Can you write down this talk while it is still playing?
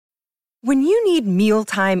When you need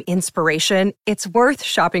mealtime inspiration, it's worth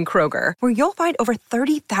shopping Kroger, where you'll find over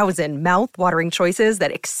 30,000 mouth-watering choices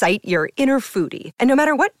that excite your inner foodie. And no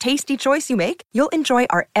matter what tasty choice you make, you'll enjoy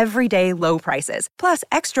our everyday low prices, plus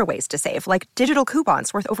extra ways to save, like digital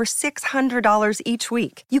coupons worth over $600 each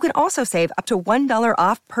week. You can also save up to $1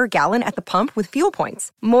 off per gallon at the pump with fuel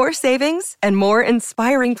points. More savings and more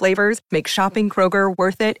inspiring flavors make shopping Kroger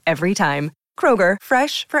worth it every time. Kroger,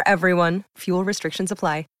 fresh for everyone. Fuel restrictions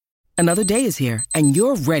apply. Another day is here, and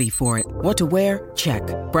you're ready for it. What to wear? Check.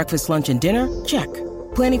 Breakfast, lunch, and dinner? Check.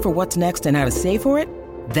 Planning for what's next and how to save for it?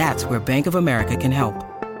 That's where Bank of America can help.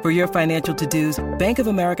 For your financial to-dos, Bank of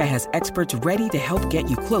America has experts ready to help get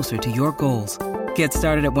you closer to your goals. Get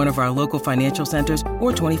started at one of our local financial centers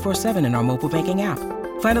or 24/7 in our mobile banking app.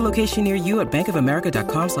 Find a location near you at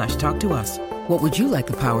bankofamerica.com/talktous. What would you like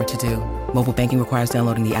the power to do? Mobile banking requires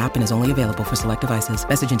downloading the app and is only available for select devices.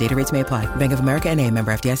 Message and data rates may apply. Bank of America N.A.,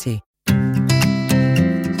 member FDIC.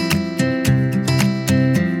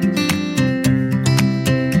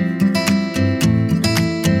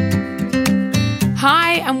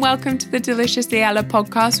 Hi, and welcome to the Deliciously Ella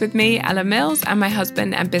podcast with me, Ella Mills, and my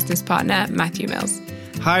husband and business partner, Matthew Mills.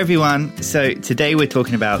 Hi, everyone. So today we're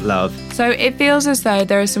talking about love. So it feels as though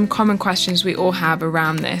there are some common questions we all have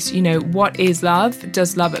around this. You know, what is love?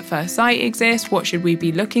 Does love at first sight exist? What should we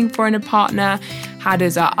be looking for in a partner? How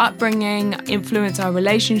does our upbringing influence our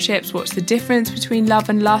relationships? What's the difference between love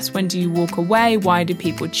and lust? When do you walk away? Why do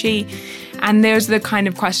people cheat? And those are the kind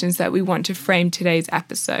of questions that we want to frame today's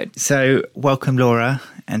episode. So welcome, Laura,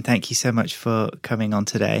 and thank you so much for coming on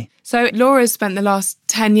today. So Laura's spent the last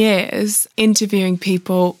 10 years interviewing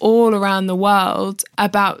people all around the world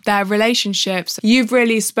about their relationships. You've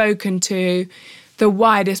really spoken to the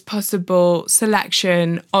widest possible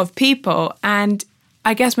selection of people. And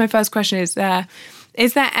I guess my first question is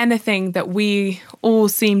there anything that we all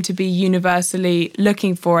seem to be universally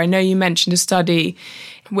looking for? I know you mentioned a study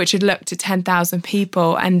which had looked at 10,000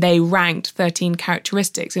 people and they ranked 13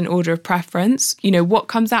 characteristics in order of preference. You know, what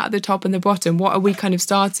comes out at the top and the bottom? What are we kind of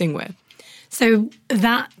starting with? So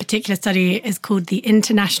that particular study is called the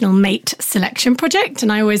International Mate Selection Project. And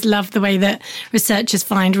I always love the way that researchers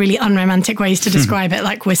find really unromantic ways to describe it,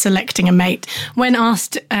 like we're selecting a mate. When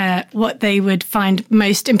asked what they would find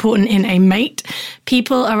most important in a mate,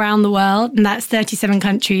 people around the world, and that's 37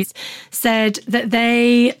 countries, said that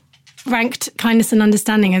they ranked kindness and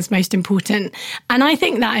understanding as most important. And I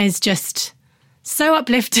think that is just so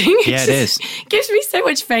uplifting. Yeah, it is. Gives me so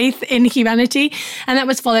much faith in humanity. And that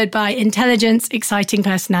was followed by intelligence, exciting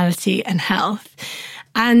personality, and health.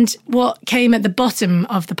 And what came at the bottom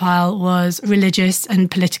of the pile was religious and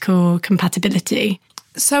political compatibility.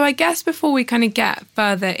 So I guess before we kind of get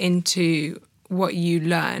further into what you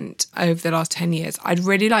learned over the last 10 years, I'd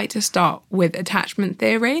really like to start with attachment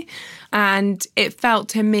theory. And it felt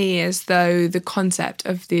to me as though the concept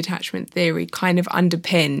of the attachment theory kind of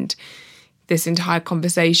underpinned this entire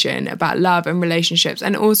conversation about love and relationships,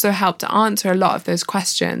 and also helped to answer a lot of those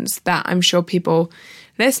questions that I'm sure people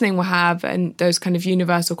listening will have, and those kind of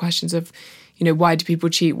universal questions of, you know, why do people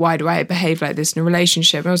cheat? Why do I behave like this in a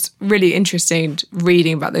relationship? I was really interested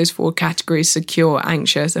reading about those 4 categories: secure,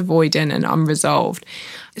 anxious, avoidant, and unresolved.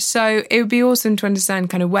 So it would be awesome to understand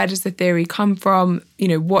kind of where does the theory come from? You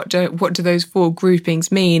know, what do those 4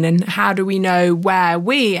 groupings mean? And how do we know where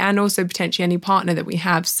we, and also potentially any partner that we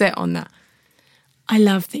have, sit on that? I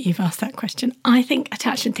love that you've asked that question. I think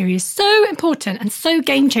attachment theory is so important and so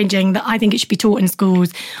game-changing that I think it should be taught in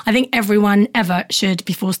schools. I think everyone ever should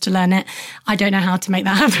be forced to learn it. I don't know how to make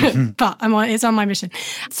that happen, but it's on my mission.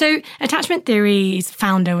 So attachment theory's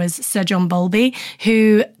founder was Sir John Bowlby,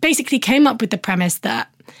 who basically came up with the premise that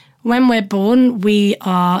when we're born, we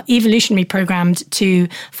are evolutionarily programmed to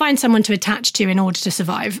find someone to attach to in order to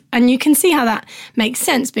survive. And you can see how that makes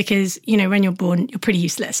sense because, you know, when you're born, you're pretty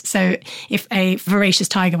useless. So if a voracious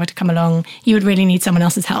tiger were to come along, you would really need someone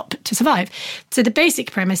else's help to survive. So the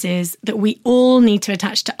basic premise is that we all need to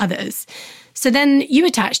attach to others. So then you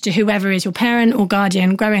attach to whoever is your parent or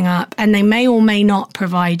guardian growing up, and they may or may not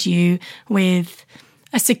provide you with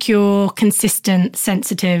a secure, consistent,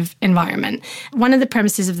 sensitive environment. One of the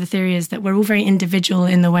premises of the theory is that we're all very individual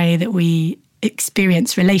in the way that we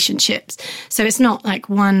experience relationships. So it's not like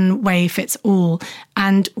one way fits all.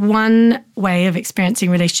 And one way of experiencing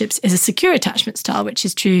relationships is a secure attachment style, which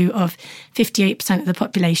is true of 58% of the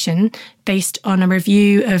population, based on a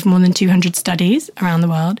review of more than 200 studies around the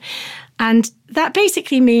world. And that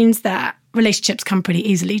basically means that relationships come pretty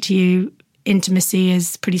easily to you. Intimacy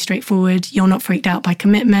is pretty straightforward. You're not freaked out by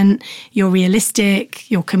commitment. You're realistic.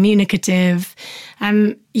 You're communicative.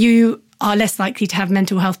 You are less likely to have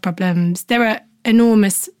mental health problems. There are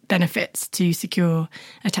enormous benefits to secure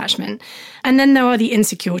attachment. And then there are the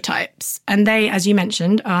insecure types. And they, as you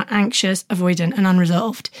mentioned, are anxious, avoidant, and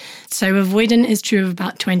unresolved. So avoidant is true of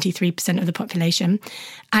about 23% of the population.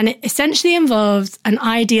 And it essentially involves an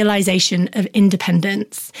idealization of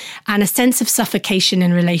independence and a sense of suffocation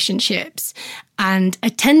in relationships and a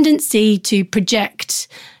tendency to project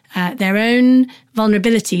their own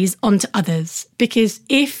vulnerabilities onto others. Because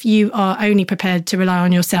if you are only prepared to rely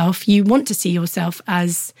on yourself, you want to see yourself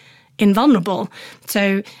as invulnerable.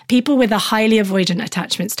 So people with a highly avoidant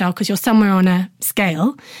attachment style, because you're somewhere on a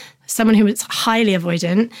scale, someone who is highly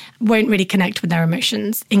avoidant won't really connect with their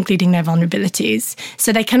emotions, including their vulnerabilities.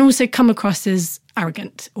 So they can also come across as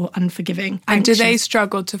arrogant or unforgiving. And anxious. do they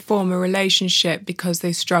struggle to form a relationship because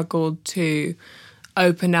they struggle to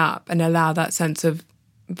open up and allow that sense of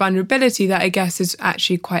vulnerability that I guess is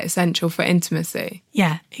actually quite essential for intimacy?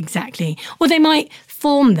 Yeah, exactly. Or they might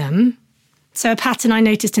form them. So a pattern I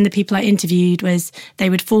noticed in the people I interviewed was they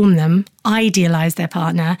would form them, idealise their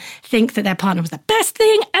partner, think that their partner was the best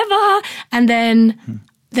thing ever, and then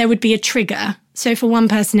there would be a trigger. So for one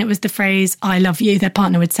person, it was the phrase, I love you. Their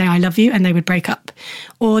partner would say, I love you, and they would break up.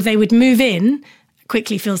 Or they would move in,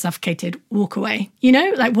 quickly feel suffocated, walk away. You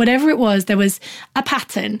know, like whatever it was, there was a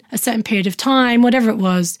pattern, a certain period of time, whatever it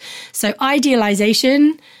was. So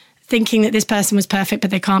idealization, thinking that this person was perfect, but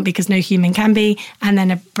they can't because no human can be, and then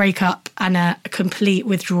a breakup and a complete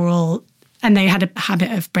withdrawal. And they had a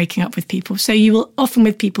habit of breaking up with people. So you will often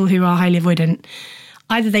with people who are highly avoidant,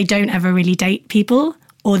 either they don't ever really date people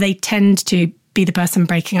or they tend to be the person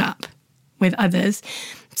breaking up with others.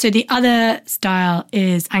 So the other style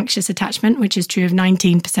is anxious attachment, which is true of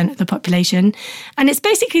 19% of the population. And it's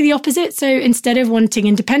basically the opposite. So instead of wanting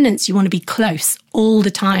independence, you want to be close all the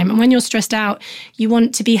time. And when you're stressed out, you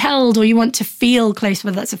want to be held or you want to feel close,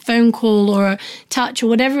 whether that's a phone call or a touch or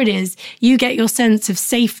whatever it is. You get your sense of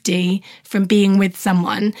safety from being with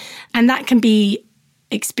someone. And that can be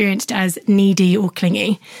experienced as needy or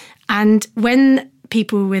clingy. And when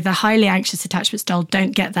people with a highly anxious attachment style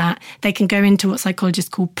don't get that, they can go into what psychologists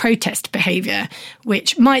call protest behaviour,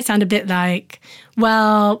 which might sound a bit like,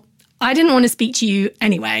 well, I didn't want to speak to you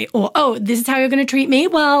anyway, or, oh, this is how you're going to treat me?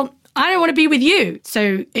 Well, I don't want to be with you.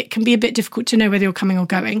 So it can be a bit difficult to know whether you're coming or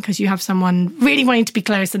going because you have someone really wanting to be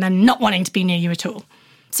close and then not wanting to be near you at all.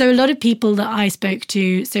 So a lot of people that I spoke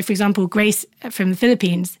to, so for example, Grace from the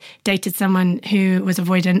Philippines dated someone who was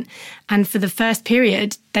avoidant. And for the first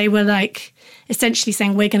period, they were like essentially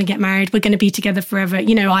saying, we're going to get married. We're going to be together forever.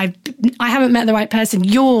 You know, I haven't met the right person.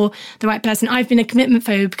 You're the right person. I've been a commitment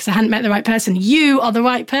phobe because I hadn't met the right person. You are the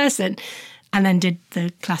right person. And then did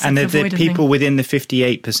the classic and avoidant the people thing. within the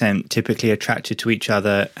 58% typically attracted to each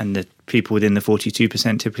other and the people within the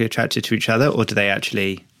 42% typically attracted to each other, or do they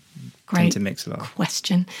actually tend to mix a lot?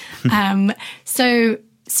 Question. So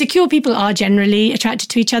secure people are generally attracted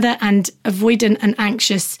to each other, and avoidant and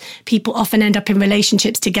anxious people often end up in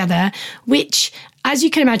relationships together, which, as you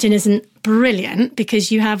can imagine, isn't brilliant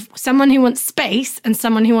because you have someone who wants space and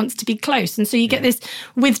someone who wants to be close. And so you get this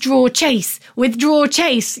withdraw, chase,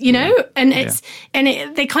 you know, and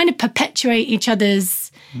they kind of perpetuate each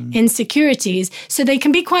other's insecurities. So they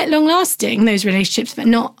can be quite long lasting, those relationships, but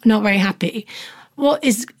not very happy. What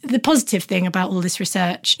is the positive thing about all this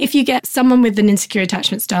research? If you get someone with an insecure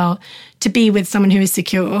attachment style to be with someone who is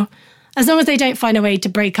secure, as long as they don't find a way to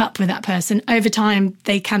break up with that person, over time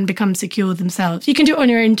they can become secure themselves. You can do it on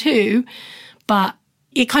your own too, but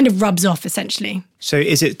it kind of rubs off essentially. So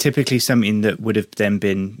is it typically something that would have then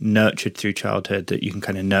been nurtured through childhood that you can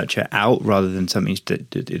kind of nurture out rather than something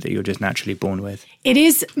that you're just naturally born with? It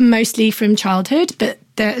is mostly from childhood, but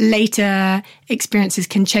the later experiences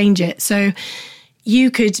can change it. So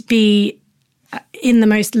you could be in the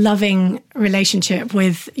most loving relationship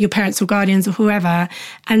with your parents or guardians or whoever,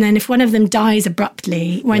 and then if one of them dies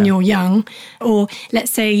abruptly when you're young, or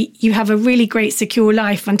let's say you have a really great secure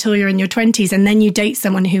life until you're in your 20s and then you date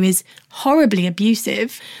someone who is horribly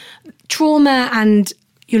abusive, trauma and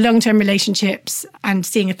your long-term relationships and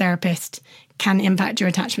seeing a therapist can impact your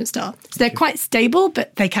attachment style. So they're quite stable,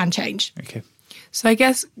 but they can change. Okay. So I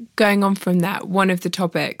guess going on from that, one of the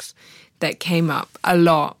topics that came up a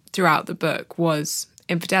lot throughout the book was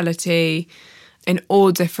infidelity in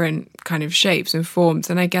all different kind of shapes and forms.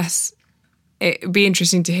 And I guess it'd be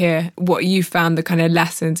interesting to hear what you found the kind of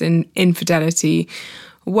lessons in infidelity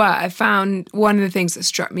were. I found one of the things that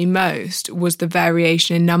struck me most was the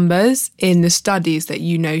variation in numbers in the studies that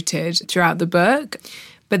you noted throughout the book,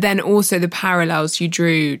 but then also the parallels you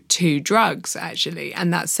drew to drugs, actually,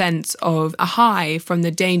 and that sense of a high from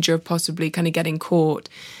the danger of possibly kind of getting caught,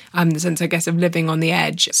 the sense, I guess, of living on the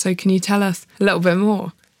edge. So can you tell us a little bit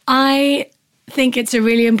more? I think it's a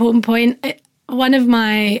really important point. One of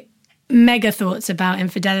my mega thoughts about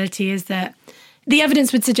infidelity is that the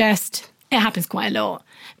evidence would suggest it happens quite a lot,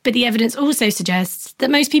 but the evidence also suggests that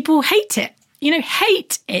most people hate it.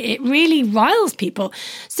 Hate it. It really riles people.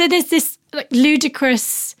 So there's this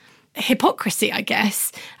ludicrous hypocrisy, I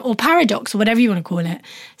guess, or paradox, or whatever you want to call it.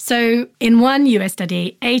 So in one US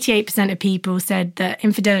study, 88% of people said that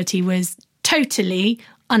infidelity was totally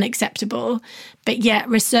unacceptable, but yet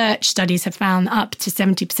research studies have found up to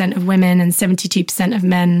 70% of women and 72% of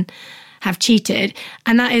men have cheated.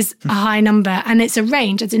 And that is a high number. And it's a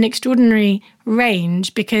range. It's an extraordinary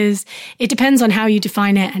range because it depends on how you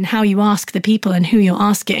define it and how you ask the people and who you're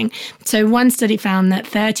asking. So one study found that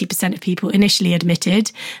 30% of people initially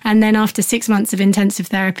admitted, and then after 6 months of intensive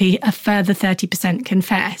therapy, a further 30%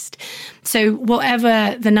 confessed. So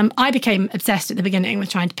whatever the number, I became obsessed at the beginning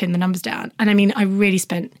with trying to pin the numbers down. And I mean, I really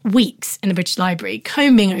spent weeks in the British Library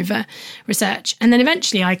combing over research. And then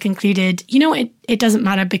eventually I concluded, it doesn't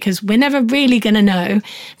matter because we're never really going to know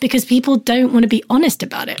because people don't want to be honest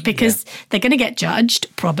about it because they're going to get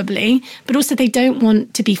judged, probably, but also they don't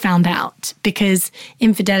want to be found out because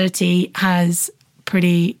infidelity has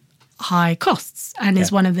pretty high costs and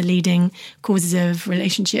is one of the leading causes of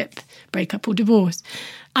relationship breakup or divorce.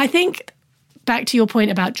 I think, back to your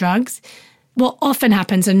point about drugs, what often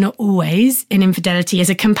happens, and not always, in infidelity is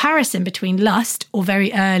a comparison between lust or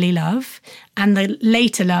very early love and the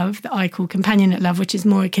later love that I call companionate love, which is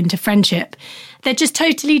more akin to friendship. They're just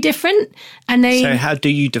totally different. So how do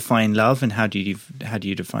you define love and how do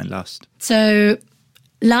you define lust? So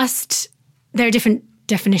lust, there are different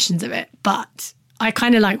definitions of it, but I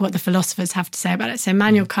kind of like what the philosophers have to say about it. So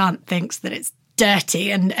Immanuel Kant thinks that it's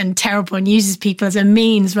dirty and terrible and uses people as a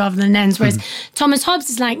means rather than ends. Whereas Thomas Hobbes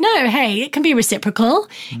is like, no, hey, it can be reciprocal.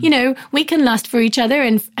 We can lust for each other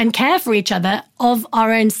and care for each other of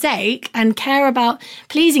our own sake and care about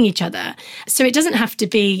pleasing each other. So it doesn't have to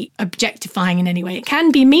be objectifying in any way. It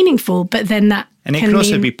can be meaningful, but then that and it can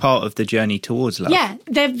also be part of the journey towards love. Yeah,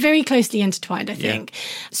 they're very closely intertwined, I think.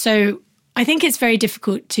 So I think it's very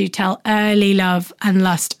difficult to tell early love and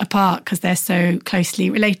lust apart because they're so closely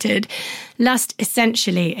related. Lust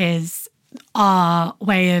essentially is our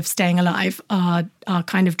way of staying alive, our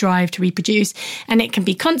kind of drive to reproduce. And it can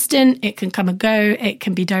be constant, it can come and go, it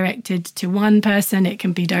can be directed to one person, it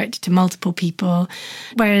can be directed to multiple people.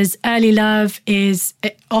 Whereas early love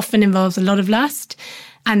it often involves a lot of lust,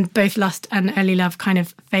 and both lust and early love kind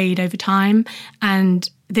of fade over time. And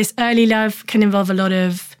this early love can involve a lot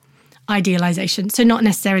of idealization. So not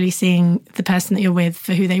necessarily seeing the person that you're with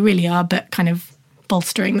for who they really are, but kind of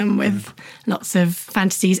bolstering them with lots of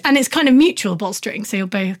fantasies. And it's kind of mutual bolstering. So you're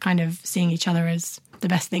both kind of seeing each other as the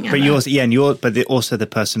best thing ever. But also the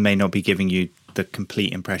person may not be giving you the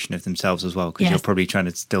complete impression of themselves as well, because you're probably trying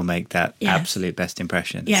to still make that absolute best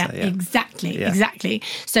impression. Exactly.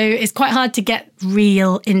 So it's quite hard to get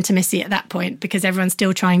real intimacy at that point because everyone's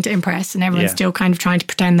still trying to impress and everyone's still kind of trying to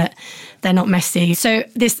pretend that they're not messy. So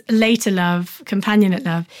this later love, companionate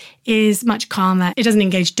love, is much calmer. It doesn't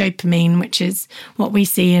engage dopamine, which is what we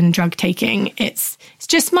see in drug taking. It's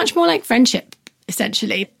just much more like friendship,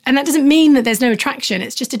 essentially. And that doesn't mean that there's no attraction.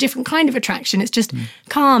 It's just a different kind of attraction. It's just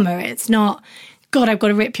calmer. It's not, God, I've got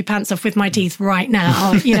to rip your pants off with my teeth right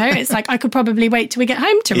now. It's like, I could probably wait till we get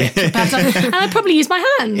home to rip your pants off. And I'd probably use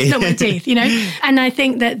my hands, not my teeth, And I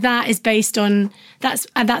think that is based on,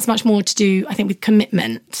 that's much more to do, I think, with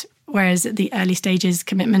commitment. Whereas at the early stages,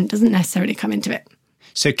 commitment doesn't necessarily come into it.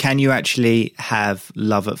 So can you actually have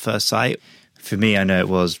love at first sight? For me, I know it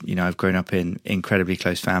was, I've grown up in incredibly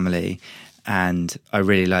close family. And I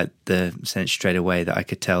really liked the sense straight away that I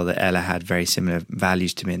could tell that Ella had very similar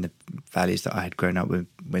values to me and the values that I had grown up with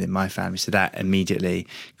within my family. So that immediately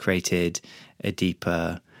created a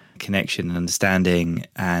deeper connection and understanding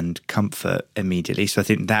and comfort immediately. So I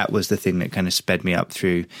think that was the thing that kind of sped me up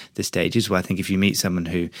through the stages, where I think if you meet someone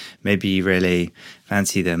who maybe you really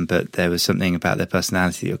fancy them, but there was something about their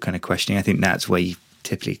personality that you're kind of questioning, I think that's where you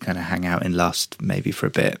typically kind of hang out in lust maybe for a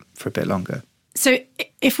bit longer. So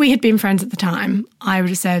if we had been friends at the time, I would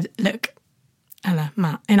have said, look, Ella,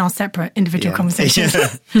 Matt, in our separate individual conversations,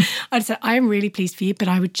 I'd say, I am really pleased for you, but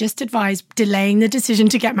I would just advise delaying the decision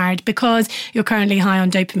to get married because you're currently high on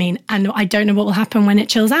dopamine and I don't know what will happen when it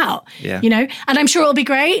chills out, And I'm sure it'll be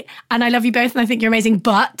great and I love you both and I think you're amazing,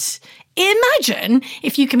 but imagine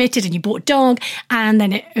if you committed and you bought a dog and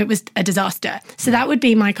then it was a disaster. So that would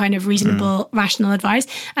be my kind of reasonable, rational advice.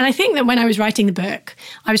 And I think that when I was writing the book,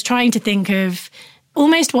 I was trying to think of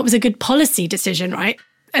almost what was a good policy decision, right?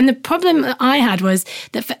 And the problem that I had was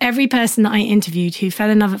that for every person that I interviewed who fell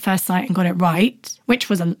in love at first sight and got it right, which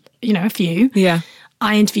was a few,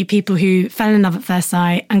 I interview people who fell in love at first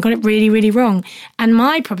sight and got it really, really wrong. And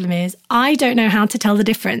my problem is I don't know how to tell the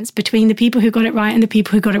difference between the people who got it right and the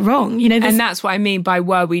people who got it wrong. And that's what I mean by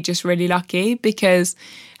were we just really lucky? Because,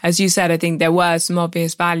 as you said, I think there were some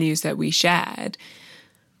obvious values that we shared,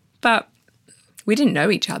 but we didn't know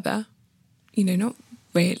each other. Not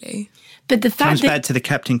really. But the fact comes back to the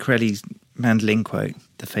Captain Corelli's mandolin quote,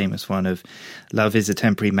 the famous one of love is a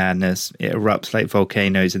temporary madness. It erupts like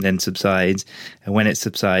volcanoes and then subsides. And when it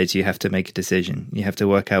subsides, you have to make a decision. You have to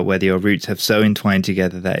work out whether your roots have so entwined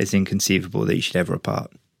together that it's inconceivable that you should ever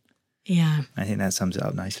apart. Yeah. I think that sums it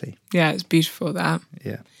up nicely. Yeah, it's beautiful, that.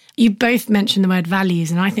 Yeah. You both mentioned the word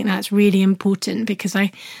values, and I think that's really important because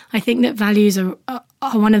I think that values are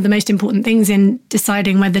one of the most important things in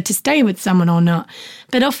deciding whether to stay with someone or not.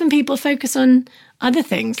 But often people focus on other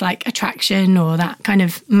things like attraction or that kind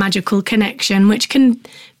of magical connection, which can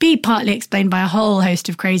be partly explained by a whole host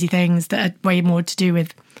of crazy things that are way more to do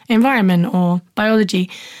with environment or biology.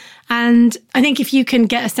 And I think if you can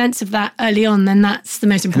get a sense of that early on, then that's the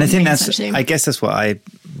most important thing. I guess that's what I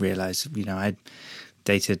realised. I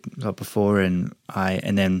dated a lot before, and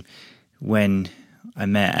then when I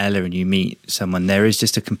met Ella and you meet someone, there is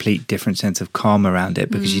just a complete different sense of calm around it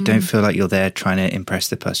because you don't feel like you're there trying to impress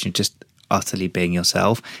the person. You're just utterly being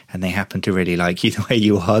yourself, and they happen to really like you the way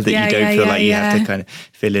you are, that you don't feel like you have to kind of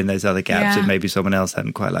fill in those other gaps that maybe someone else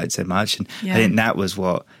hadn't quite liked so much. And I think that was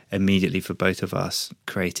what immediately for both of us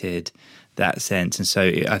created that sense. And so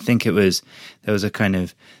I think there was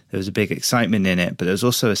a big excitement in it, but there was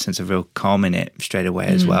also a sense of real calm in it straight away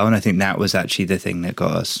as well. And I think that was actually the thing that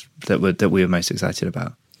got us, that we were most excited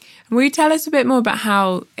about. Will you tell us a bit more about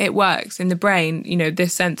how it works in the brain,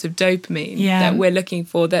 this sense of dopamine that we're looking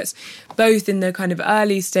for, that's both in the kind of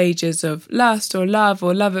early stages of lust or love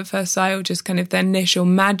at first sight, or just kind of the initial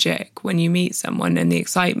magic when you meet someone and the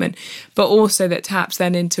excitement, but also that taps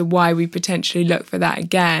then into why we potentially look for that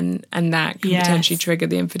again, and that can potentially trigger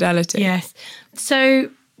the infidelity. Yes. So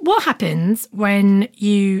what happens when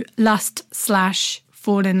you lust /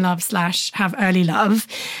 fall in love / have early love?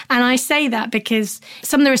 And I say that because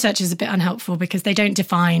some of the research is a bit unhelpful because they don't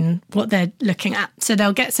define what they're looking at. So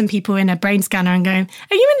they'll get some people in a brain scanner and go,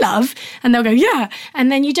 are you in love? And they'll go, yeah.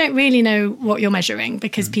 And then you don't really know what you're measuring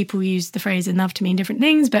because people use the phrase in love to mean different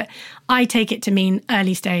things. But I take it to mean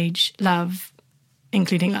early stage love,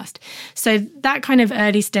 including lust. So that kind of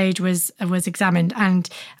early stage was examined. And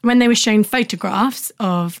when they were shown photographs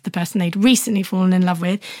of the person they'd recently fallen in love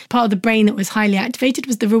with, part of the brain that was highly activated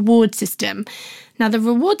was the reward system. Now, the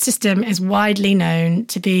reward system is widely known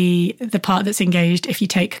to be the part that's engaged if you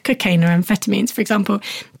take cocaine or amphetamines, for example.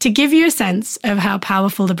 To give you a sense of how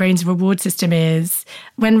powerful the brain's reward system is,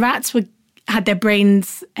 when rats had their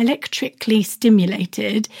brains electrically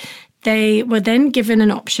stimulated, they were then given an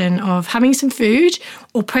option of having some food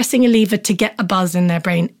or pressing a lever to get a buzz in their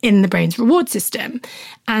brain, in the brain's reward system.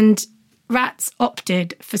 And rats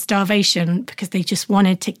opted for starvation because they just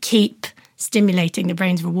wanted to keep stimulating the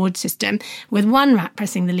brain's reward system, with one rat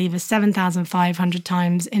pressing the lever 7,500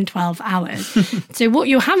 times in 12 hours. So what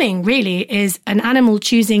you're having really is an animal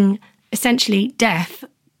choosing essentially death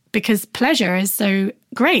because pleasure is so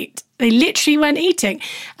great. They literally weren't eating.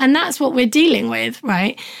 And that's what we're dealing with,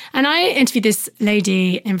 right? And I interviewed this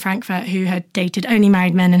lady in Frankfurt who had dated only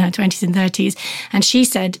married men in her 20s and 30s. And she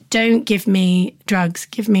said, don't give me drugs,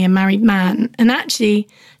 give me a married man. And actually,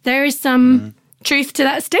 there is some truth to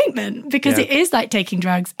that statement because it is like taking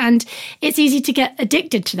drugs. And it's easy to get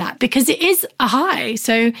addicted to that because it is a high.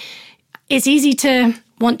 So it's easy to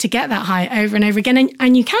want to get that high over and over again.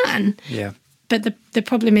 And you can. Yeah. But the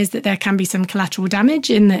problem is that there can be some collateral damage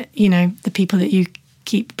in that, the people that you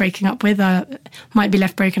keep breaking up with might be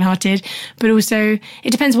left brokenhearted. But also,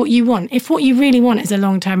 it depends what you want. If what you really want is a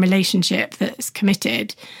long-term relationship that's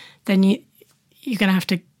committed, then you're going to have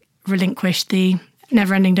to relinquish the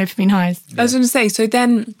never-ending dopamine highs. I was going to say, so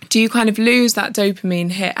then do you kind of lose that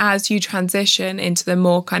dopamine hit as you transition into the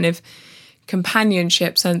more kind of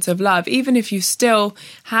companionship sense of love? Even if you still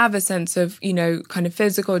have a sense of, kind of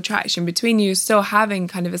physical attraction between you, still having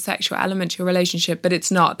kind of a sexual element to your relationship, but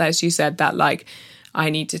it's not, as you said, that like, I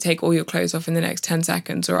need to take all your clothes off in the next 10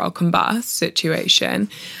 seconds or I'll combust situation.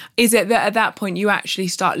 Is it that at that point you actually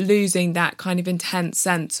start losing that kind of intense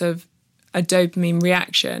sense of a dopamine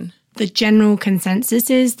reaction? The general consensus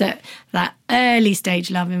is that early stage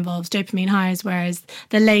love involves dopamine highs, whereas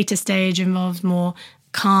the later stage involves more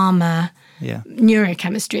calmer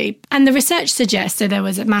neurochemistry. And the research suggests, so there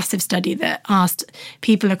was a massive study that asked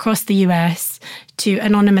people across the US to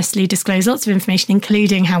anonymously disclose lots of information,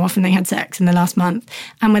 including how often they had sex in the last month.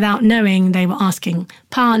 And without knowing, they were asking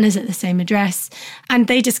partners at the same address. And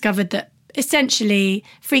they discovered that essentially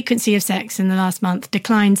frequency of sex in the last month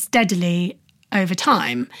declined steadily over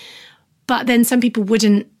time. But then some people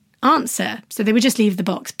wouldn't answer. So they would just leave the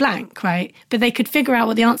box blank, right? But they could figure out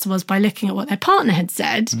what the answer was by looking at what their partner had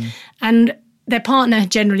said. And their partner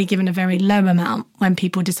had generally given a very low amount when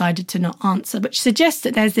people decided to not answer, which suggests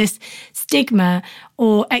that there's this stigma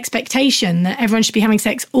or expectation that everyone should be having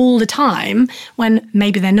sex all the time when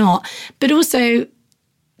maybe they're not. But also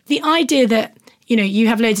the idea that, you know, you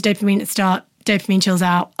have loads of dopamine at the start, dopamine chills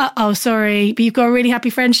out. Oh, sorry, but you've got a really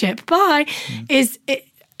happy friendship. Bye.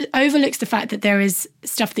 It overlooks the fact that there is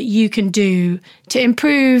stuff that you can do to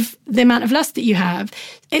improve the amount of lust that you have.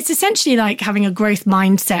 It's essentially like having a growth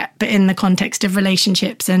mindset, but in the context of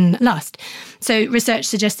relationships and lust. So research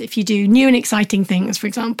suggests that if you do new and exciting things, for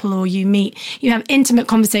example, or you have intimate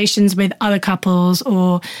conversations with other couples,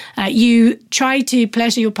 or you try to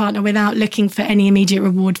pleasure your partner without looking for any immediate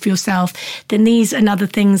reward for yourself, then these and other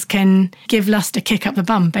things can give lust a kick up the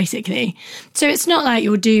bum, basically. So it's not like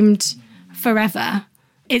you're doomed forever.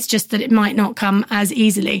 It's just that it might not come as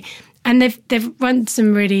easily. And they've run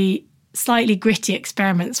some really slightly gritty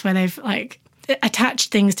experiments where they've like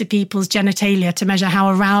attached things to people's genitalia to measure how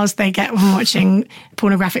aroused they get when watching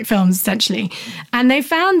pornographic films, essentially. And they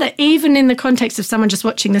found that even in the context of someone just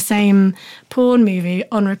watching the same porn movie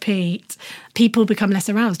on repeat, people become less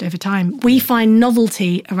aroused over time. We find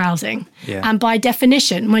novelty arousing. Yeah. And by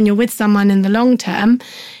definition, when you're with someone in the long term,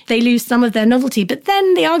 they lose some of their novelty. But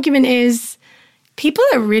then the argument is, people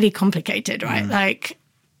are really complicated, right? Like,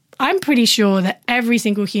 I'm pretty sure that every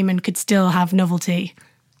single human could still have novelty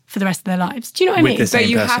for the rest of their lives. Do you know what I mean? But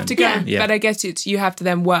you have to go. Yeah. But I guess you have to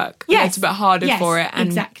then work. Yes. It's a bit harder for it. And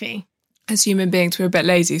exactly. As human beings, we're a bit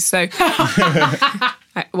lazy. So,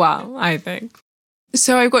 well, I think.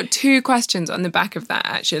 So I've got two questions on the back of that,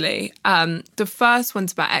 actually. The first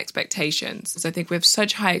one's about expectations. I think we have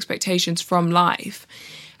such high expectations from life.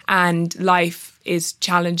 And life is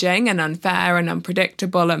challenging and unfair and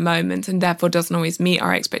unpredictable at moments, and therefore doesn't always meet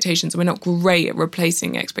our expectations. We're not great at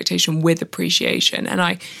replacing expectation with appreciation. And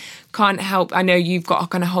I can't help, I know you've got a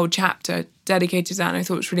kind of whole chapter dedicated to that, and I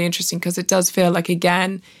thought it was really interesting because it does feel like,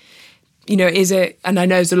 again, you know, is it, and I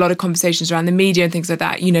know there's a lot of conversations around the media and things like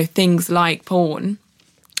that, you know, things like porn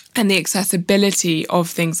and the accessibility of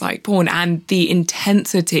things like porn and the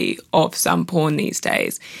intensity of some porn these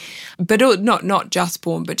days. But not just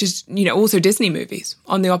porn, but just, you know, also Disney movies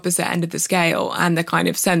on the opposite end of the scale, and the kind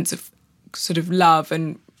of sense of sort of love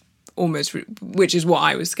and almost, which is what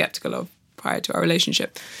I was skeptical of prior to our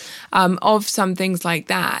relationship, of some things like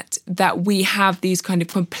that we have these kind of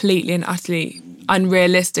completely and utterly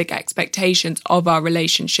unrealistic expectations of our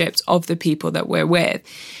relationships, of the people that we're with,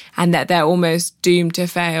 and that they're almost doomed to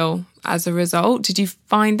fail as a result. Did you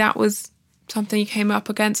find that was something you came up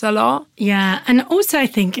against a lot? Yeah, and also I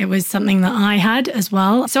think it was something that I had as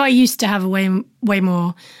well. So I used to have a way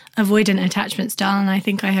more avoidant attachment style, and I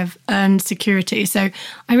think I have earned security. So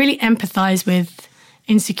I really empathise with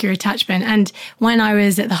insecure attachment. And when I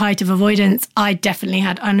was at the height of avoidance, I definitely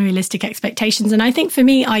had unrealistic expectations. And I think for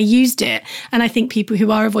me, I used it, and I think people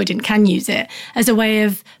who are avoidant can use it as a way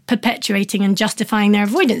of perpetuating and justifying their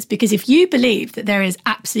avoidance. Because if you believe that there is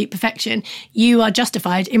absolute perfection, you are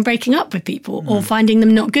justified in breaking up with people or finding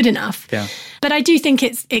them not good enough. Yeah. But I do think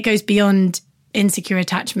it goes beyond insecure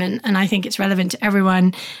attachment, and I think it's relevant to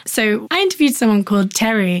everyone. So I interviewed someone called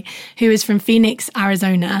Terry, who is from Phoenix,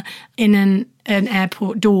 Arizona, in an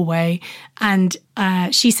airport doorway, and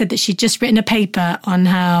she said that she'd just written a paper on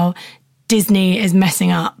how Disney is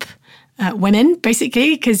messing up women,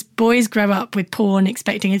 basically, because boys grow up with porn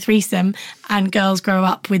expecting a threesome, and girls grow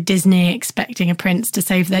up with Disney expecting a prince to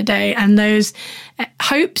save their day. And those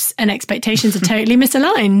hopes and expectations are totally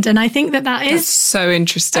misaligned. And I think that is so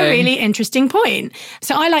interesting. A really interesting point.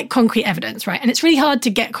 So I like concrete evidence, right? And it's really hard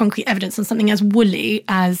to get concrete evidence on something as woolly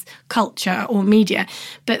as culture or media.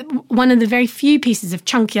 But one of the very few pieces of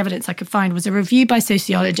chunky evidence I could find was a review by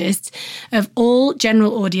sociologists of all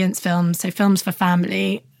general audience films, so films for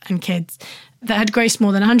family and kids, that had grossed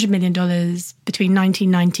more than $100 million between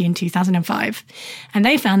 1990 and 2005. And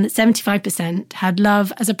they found that 75% had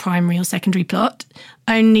love as a primary or secondary plot,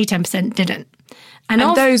 only 10% didn't. And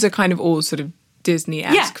those are kind of all sort of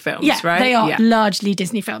Disney-esque films, right? They are largely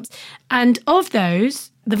Disney films. And of those,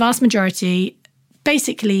 the vast majority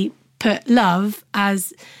basically put love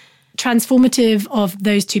as transformative of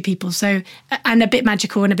those two people. So, and a bit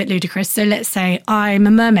magical and a bit ludicrous. So let's say I'm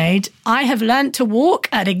a mermaid. I have learnt to walk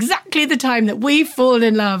at exactly the time that we fall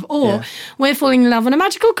in love, or we're falling in love on a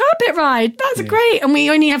magical carpet ride. That's great. And we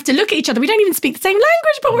only have to look at each other. We don't even speak the same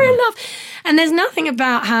language, but we're in love. And there's nothing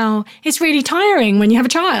about how it's really tiring when you have a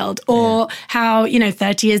child, or how,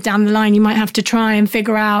 30 years down the line, you might have to try and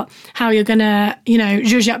figure out how you're going to,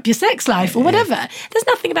 zhuzh up your sex life or whatever. There's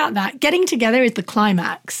nothing about that. Getting together is the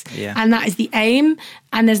climax. Yeah. And that is the aim.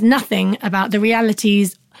 And there's nothing about the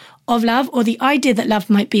realities of love, or the idea that love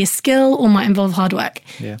might be a skill or might involve hard work.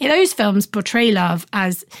 Yeah. Those films portray love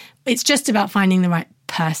as it's just about finding the right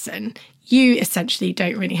person. You essentially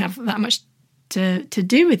don't really have that much to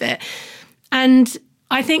do with it. And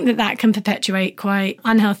I think that can perpetuate quite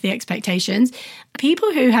unhealthy expectations.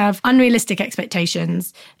 People who have unrealistic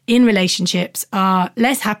expectations in relationships are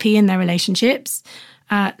less happy in their relationships,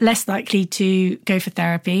 less likely to go for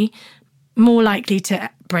therapy, more likely to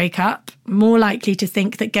break up, more likely to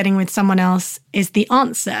think that getting with someone else is the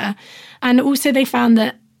answer. And also they found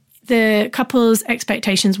that the couple's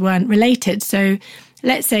expectations weren't related. So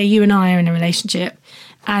let's say you and I are in a relationship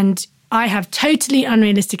and I have totally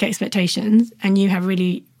unrealistic expectations and you have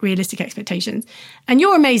really realistic expectations. And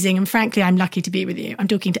you're amazing, and frankly, I'm lucky to be with you. I'm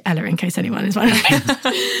talking to Ella in case anyone is wondering.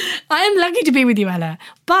 I am lucky to be with you, Ella.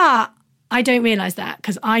 But I don't realise that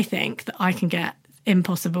because I think that I can get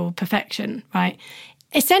impossible perfection, right?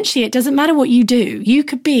 Essentially, it doesn't matter what you do. You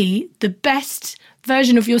could be the best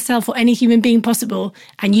version of yourself or any human being possible,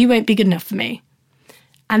 and you won't be good enough for me.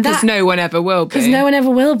 And because no one ever will be. Because no one ever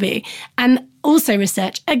will be. And also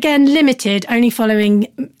research, again, limited, only following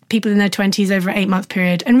people in their 20s over an 8-month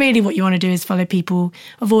period. And really what you want to do is follow people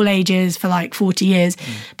of all ages for like 40 years.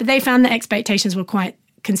 But they found that expectations were quite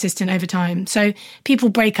consistent over time. So people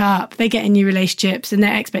break up, they get in new relationships, and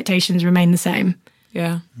their expectations remain the same.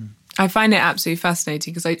 Yeah. I find it absolutely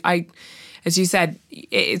fascinating because I as you said,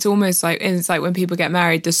 it's almost like, it's like when people get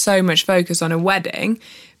married, there's so much focus on a wedding.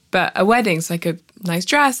 But a wedding's like a nice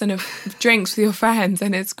dress and a drinks with your friends,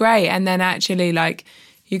 and it's great. And then actually, like,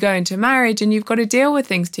 you go into marriage and you've got to deal with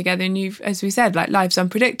things together. And you've, as we said, like, life's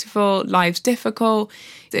unpredictable, life's difficult.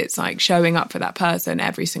 It's like showing up for that person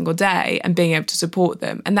every single day and being able to support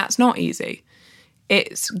them. And that's not easy.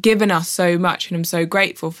 It's given us so much, and I'm so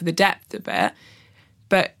grateful for the depth of it.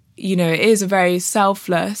 But it is a very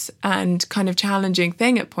selfless and kind of challenging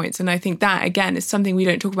thing at points. And I think that, again, is something we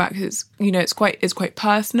don't talk about because, it's quite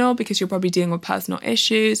personal, because you're probably dealing with personal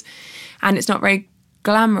issues and it's not very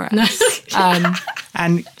glamorous.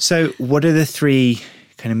 And so what are the 3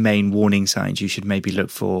 kind of main warning signs you should maybe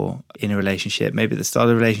look for in a relationship, maybe at the start of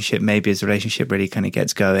the relationship, maybe as the relationship really kind of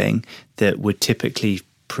gets going, that would typically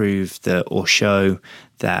prove that or show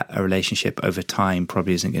that a relationship over time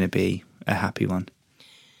probably isn't going to be a happy one?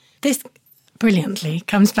 This brilliantly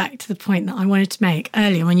comes back to the point that I wanted to make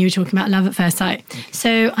earlier when you were talking about love at first sight.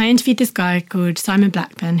 So I interviewed this guy called Simon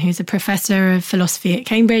Blackburn, who's a professor of philosophy at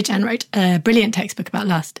Cambridge and wrote a brilliant textbook about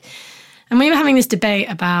lust. And we were having this debate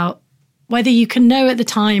about whether you can know at the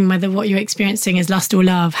time whether what you're experiencing is lust or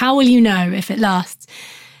love. How will you know if it lasts?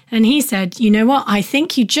 And he said, you know what? I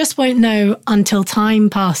think you just won't know until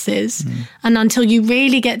time passes and until you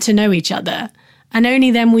really get to know each other. And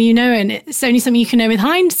only then will you know, and it's only something you can know with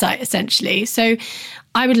hindsight, essentially. So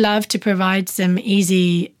I would love to provide some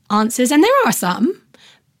easy answers, and there are some,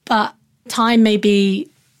 but time may be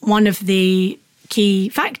one of the key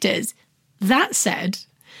factors. That said,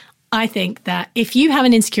 I think that if you have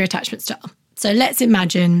an insecure attachment style, so let's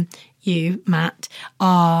imagine you, Matt,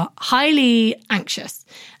 are highly anxious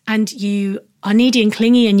and you are needy and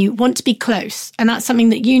clingy and you want to be close, and that's something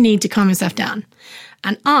that you need to calm yourself down.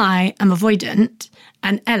 And I am avoidant,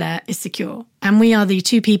 and Ella is secure. And we are the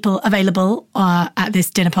 2 people available at this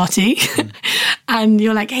dinner party. And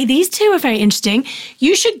you're like, hey, these 2 are very interesting.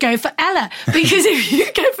 You should go for Ella, because if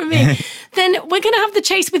you go for me, then we're going to have the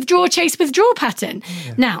chase, withdraw pattern.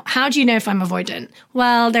 Yeah. Now, how do you know if I'm avoidant?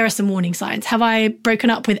 Well, there are some warning signs. Have I broken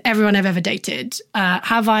up with everyone I've ever dated?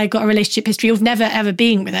 Have I got a relationship history of never, ever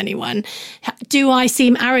being with anyone? Do I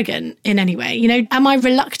seem arrogant in any way? Am I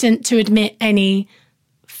reluctant to admit any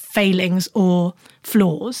failings or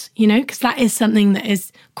flaws, because that is something that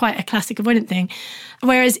is quite a classic avoidant thing.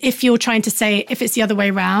 Whereas if you're trying to say, if it's the other way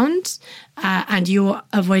around and you're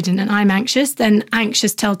avoidant and I'm anxious, then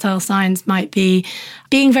anxious telltale signs might be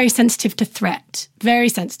being very sensitive to threat.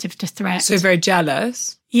 So very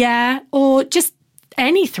jealous. Yeah, or just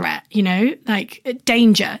any threat, like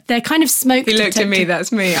danger. They're kind of smoke He looked at me,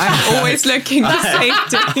 that's me. I'm always looking for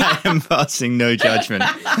safety. I am passing no judgment.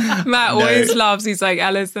 Matt always laughs. He's like,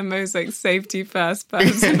 Ella's the most like safety first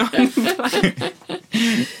person on the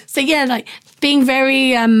planet. So yeah, like being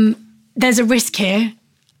very, there's a risk here.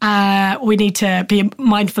 We need to be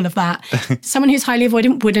mindful of that. Someone who's highly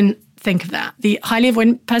avoidant wouldn't think of that. The highly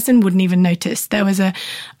avoidant person wouldn't even notice there was a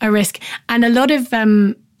risk. And a lot of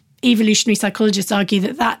evolutionary psychologists argue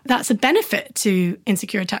that's a benefit to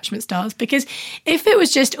insecure attachment styles, because if it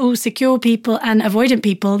was just all secure people and avoidant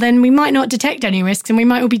people, then we might not detect any risks and we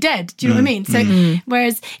might all be dead. Do you know what I mean? So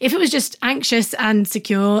whereas if it was just anxious and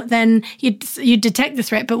secure, then you'd detect the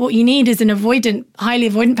threat. But what you need is an avoidant, highly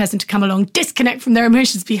avoidant person to come along, disconnect from their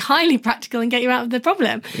emotions, be highly practical and get you out of the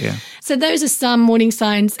problem. Yeah. So those are some warning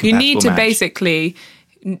signs. You need to basically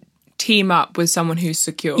team up with someone who's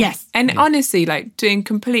secure. Yes. And honestly, like being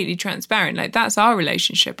completely transparent, like that's our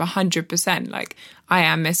relationship 100%. Like I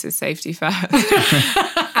am Mrs. Safety First.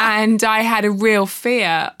 And I had a real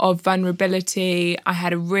fear of vulnerability. I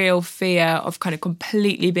had a real fear of kind of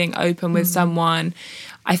completely being open with someone.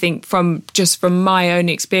 I think from my own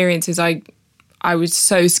experiences, I was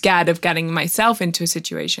so scared of getting myself into a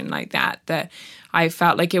situation like that I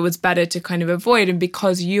felt like it was better to kind of avoid. And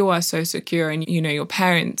because you are so secure and, your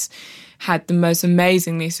parents had the most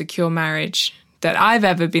amazingly secure marriage that I've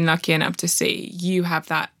ever been lucky enough to see, you have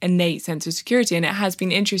that innate sense of security. And it has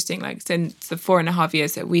been interesting, like since the 4.5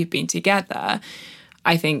 years that we've been together,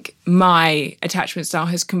 I think my attachment style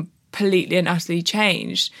has completely and utterly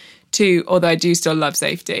changed to, although I do still love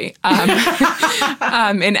safety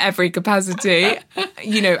in every capacity,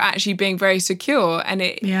 actually being very secure. And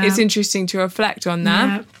it's interesting to reflect on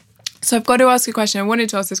that. Yeah. So I've got to ask a question. I wanted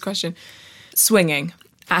to ask this question. Swinging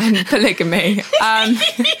and polygamy.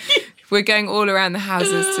 We're going all around the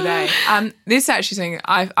houses today. This is actually something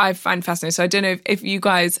I find fascinating. So I don't know if you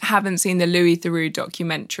guys haven't seen the Louis Theroux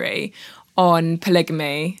documentary on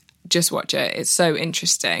polygamy. Just watch it. It's so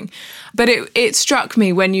interesting. But it struck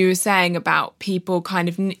me when you were saying about people kind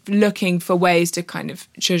of looking for ways to kind of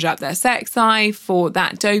zhuzh up their sex life, for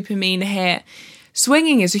that dopamine hit.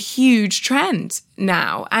 Swinging is a huge trend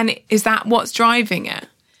now. And is that what's driving it?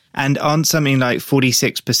 And aren't something like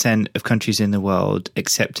 46% of countries in the world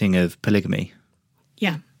accepting of polygamy?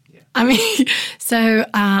 Yeah. I mean, so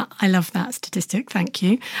I love that statistic. Thank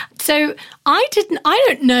you. So I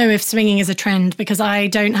don't know if swinging is a trend, because I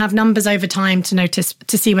don't have numbers over time to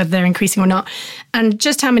see whether they're increasing or not. And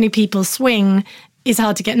just how many people swing is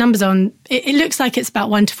hard to get numbers on. It looks like it's about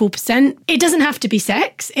 1% to 4%. It doesn't have to be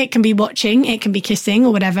sex. It can be watching, it can be kissing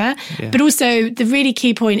or whatever. Yeah. But also the really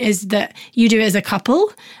key point is that you do it as a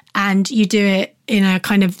couple and you do it in a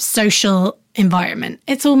kind of social environment.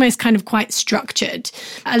 It's almost kind of quite structured.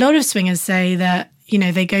 A lot of swingers say that,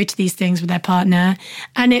 they go to these things with their partner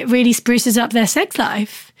and it really spruces up their sex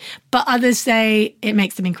life. But others say it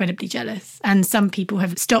makes them incredibly jealous. And some people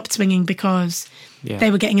have stopped swinging because they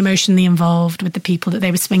were getting emotionally involved with the people that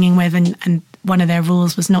they were swinging with, and one of their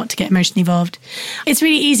rules was not to get emotionally involved. It's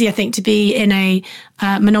really easy, I think, to be in a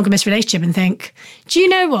monogamous relationship and think, do you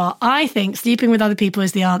know what? I think sleeping with other people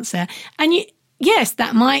is the answer. And yes,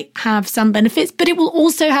 that might have some benefits, but it will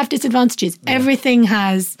also have disadvantages. Yeah. Everything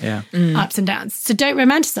has ups and downs. So don't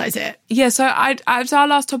romanticize it. Yeah, so as our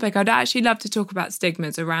last topic, I'd actually love to talk about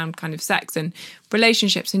stigmas around kind of sex and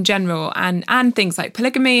relationships in general, and things like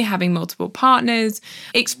polygamy, having multiple partners,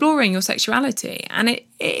 exploring your sexuality. And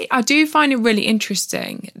I do find it really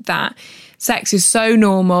interesting that sex is so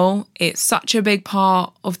normal. It's such a big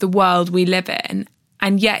part of the world we live in.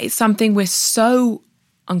 And yet it's something we're so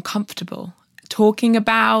uncomfortable talking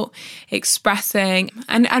about, expressing.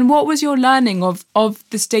 And what was your learning of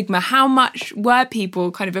the stigma? How much were people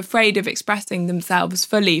kind of afraid of expressing themselves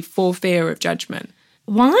fully for fear of judgment?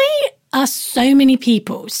 Why are so many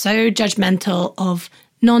people so judgmental of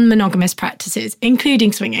non-monogamous practices,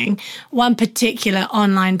 including swinging? One particular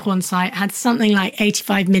online porn site had something like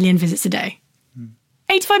 85 million visits a day.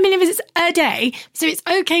 85 million visits a day. So it's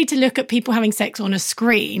okay to look at people having sex on a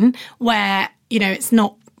screen where, it's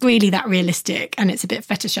not really that realistic and it's a bit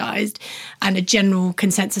fetishized, and a general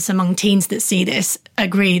consensus among teens that see this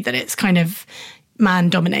agree that it's kind of man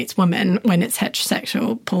dominates woman when it's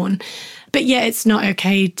heterosexual porn. But yeah, it's not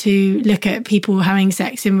okay to look at people having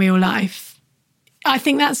sex in real life. I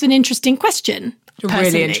think that's an interesting question. A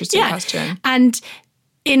really interesting question. And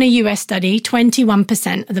in a US study,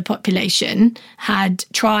 21% of the population had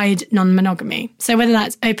tried non-monogamy. So whether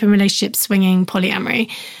that's open relationships, swinging, polyamory,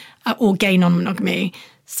 or gay non-monogamy.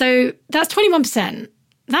 So that's 21%.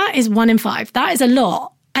 That is 1 in 5. That is a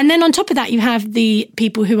lot. And then on top of that, you have the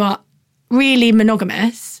people who are really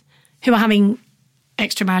monogamous who are having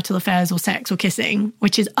extramarital affairs or sex or kissing,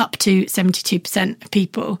 which is up to 72% of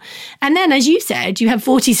people. And then, as you said, you have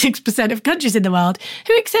 46% of countries in the world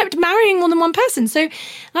who accept marrying more than one person. So,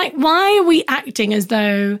 like, why are we acting as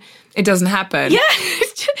though it doesn't happen? Yeah,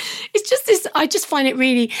 it's just this. I just find it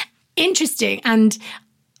really interesting. And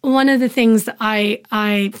one of the things that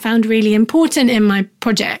I found really important in my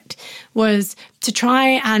project was to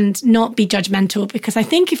try and not be judgmental, because I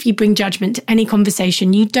think if you bring judgment to any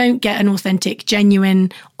conversation, you don't get an authentic,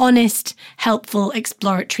 genuine, honest, helpful,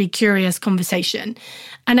 exploratory, curious conversation.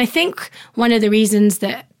 And I think one of the reasons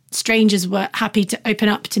that strangers were happy to open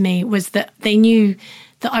up to me was that they knew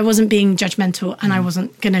that I wasn't being judgmental and I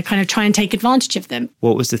wasn't going to kind of try and take advantage of them.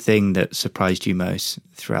 What was the thing that surprised you most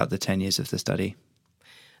throughout the 10 years of the study?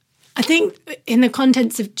 I think in the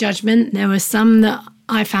contents of judgment, there were some that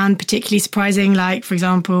I found particularly surprising, like, for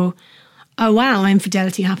example, oh, wow,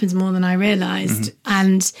 infidelity happens more than I realised.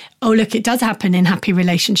 And, oh, look, it does happen in happy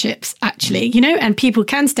relationships, actually, you know, and people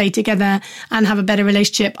can stay together and have a better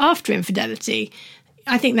relationship after infidelity.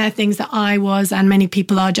 I think there are things that I was and many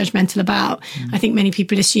people are judgmental about. I think many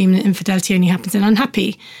people assume that infidelity only happens in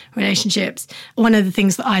unhappy relationships. One of the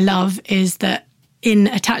things that I love is that in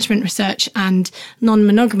attachment research and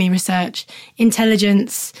non-monogamy research,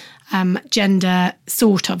 intelligence, gender,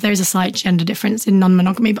 there is a slight gender difference in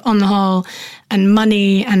non-monogamy, but on the whole, and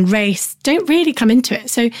money and race don't really come into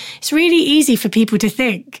it. So it's really easy for people to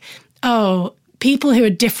think, oh, people who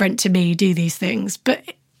are different to me do these things. But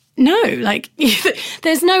no, like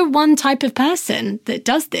there's no one type of person that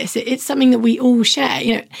does this. It's something that we all share.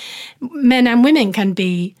 You know, men and women can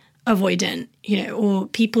be avoidant, you know, or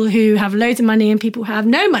people who have loads of money and people who have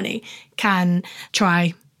no money can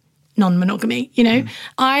try non-monogamy, you know.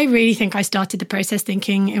 I really think I started the process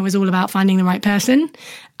thinking it was all about finding the right person.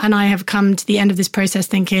 And I have come to the end of this process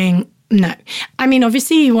thinking, no. I mean,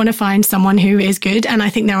 obviously you want to find someone who is good. And I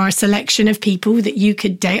think there are a selection of people that you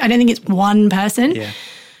could date. I don't think it's one person. Yeah.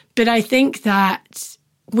 But I think that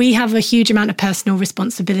we have a huge amount of personal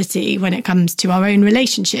responsibility when it comes to our own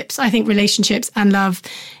relationships. I think relationships and love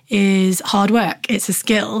is hard work. It's a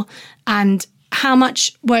skill. And how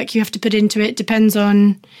much work you have to put into it depends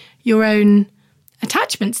on your own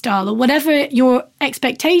attachment style or whatever your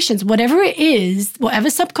expectations, whatever it is, whatever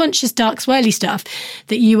subconscious dark swirly stuff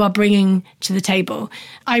that you are bringing to the table.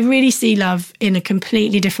 I really see love in a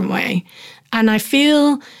completely different way. And I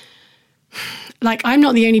feel like I'm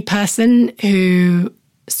not the only person who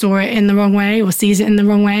saw it in the wrong way or sees it in the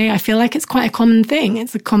wrong way. I feel like it's quite a common thing.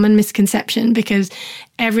 It's a common misconception because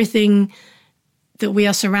everything that we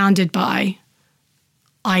are surrounded by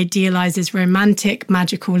idealizes romantic,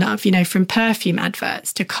 magical love, you know, from perfume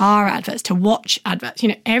adverts to car adverts to watch adverts, you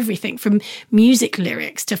know, everything from music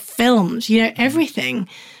lyrics to films, you know, everything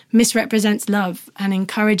misrepresents love and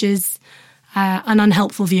encourages an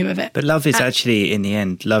unhelpful view of it. But love is actually, in the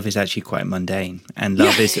end, love is actually quite mundane. And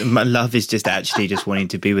love is just actually just wanting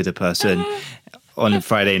to be with a person on a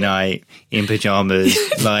Friday night in pajamas,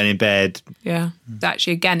 lying in bed. Yeah.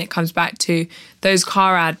 Actually, again, it comes back to those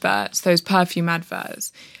car adverts, those perfume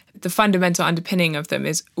adverts. The fundamental underpinning of them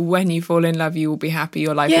is when you fall in love, you will be happy.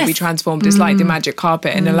 Your life will be transformed. It's like the magic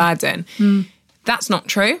carpet in Aladdin. That's not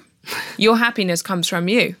true. Your happiness comes from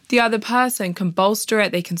you. The other person can bolster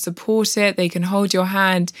it, they can support it, they can hold your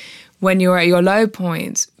hand when you're at your low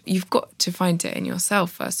points. You've got to find it in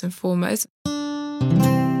yourself first and foremost.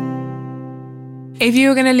 If you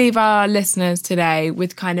were going to leave our listeners today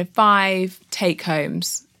with kind of 5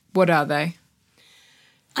 take-homes, what are they?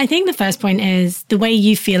 I think the first point is the way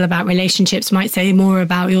you feel about relationships might say more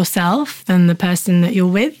about yourself than the person that you're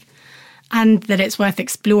with, and that it's worth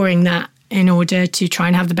exploring that in order to try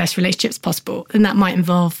and have the best relationships possible. And that might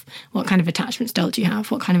involve what kind of attachment style do you have?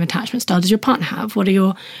 What kind of attachment style does your partner have? What are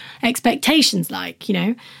your expectations like? You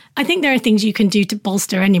know, I think there are things you can do to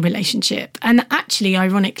bolster any relationship. And actually,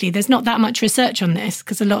 ironically, there's not that much research on this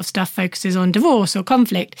because a lot of stuff focuses on divorce or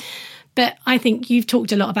conflict. But I think you've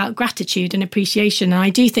talked a lot about gratitude and appreciation. And I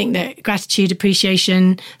do think that gratitude,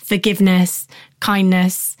 appreciation, forgiveness,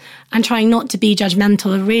 kindness, and trying not to be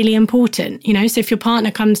judgmental are really important. You know, so if your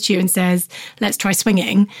partner comes to you and says, let's try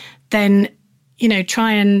swinging, then, you know,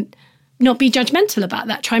 try and not be judgmental about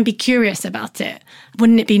that. Try and be curious about it.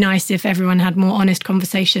 Wouldn't it be nice if everyone had more honest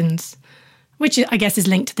conversations? Which I guess is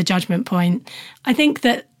linked to the judgment point. I think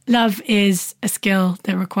that love is a skill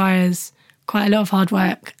that requires quite a lot of hard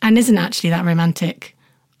work and isn't actually that romantic.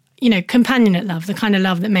 You know, companionate love, the kind of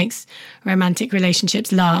love that makes romantic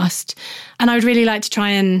relationships last. And I would really like to try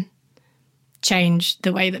and change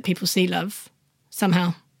the way that people see love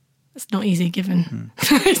somehow. It's not easy given.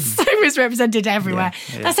 It's so misrepresented everywhere.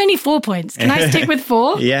 Yeah. That's only 4 points. Can I stick with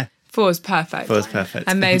 4? Yeah. 4 is perfect. 4 is perfect.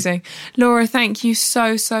 Amazing. Laura, thank you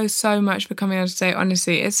so much for coming on today.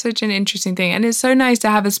 Honestly, it's such an interesting thing. And it's so nice to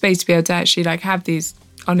have a space to be able to actually have these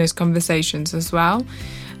honest conversations as well.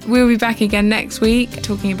 We'll be back again next week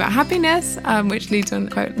talking about happiness, which leads on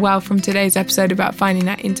quite well from today's episode about finding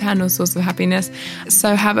that internal source of happiness.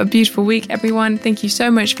 So have a beautiful week, everyone. Thank you so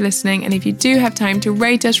much for listening. And if you do have time to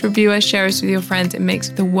rate us, review us, share us with your friends, it makes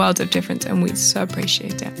the world of difference and we so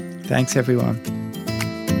appreciate it. Thanks, everyone.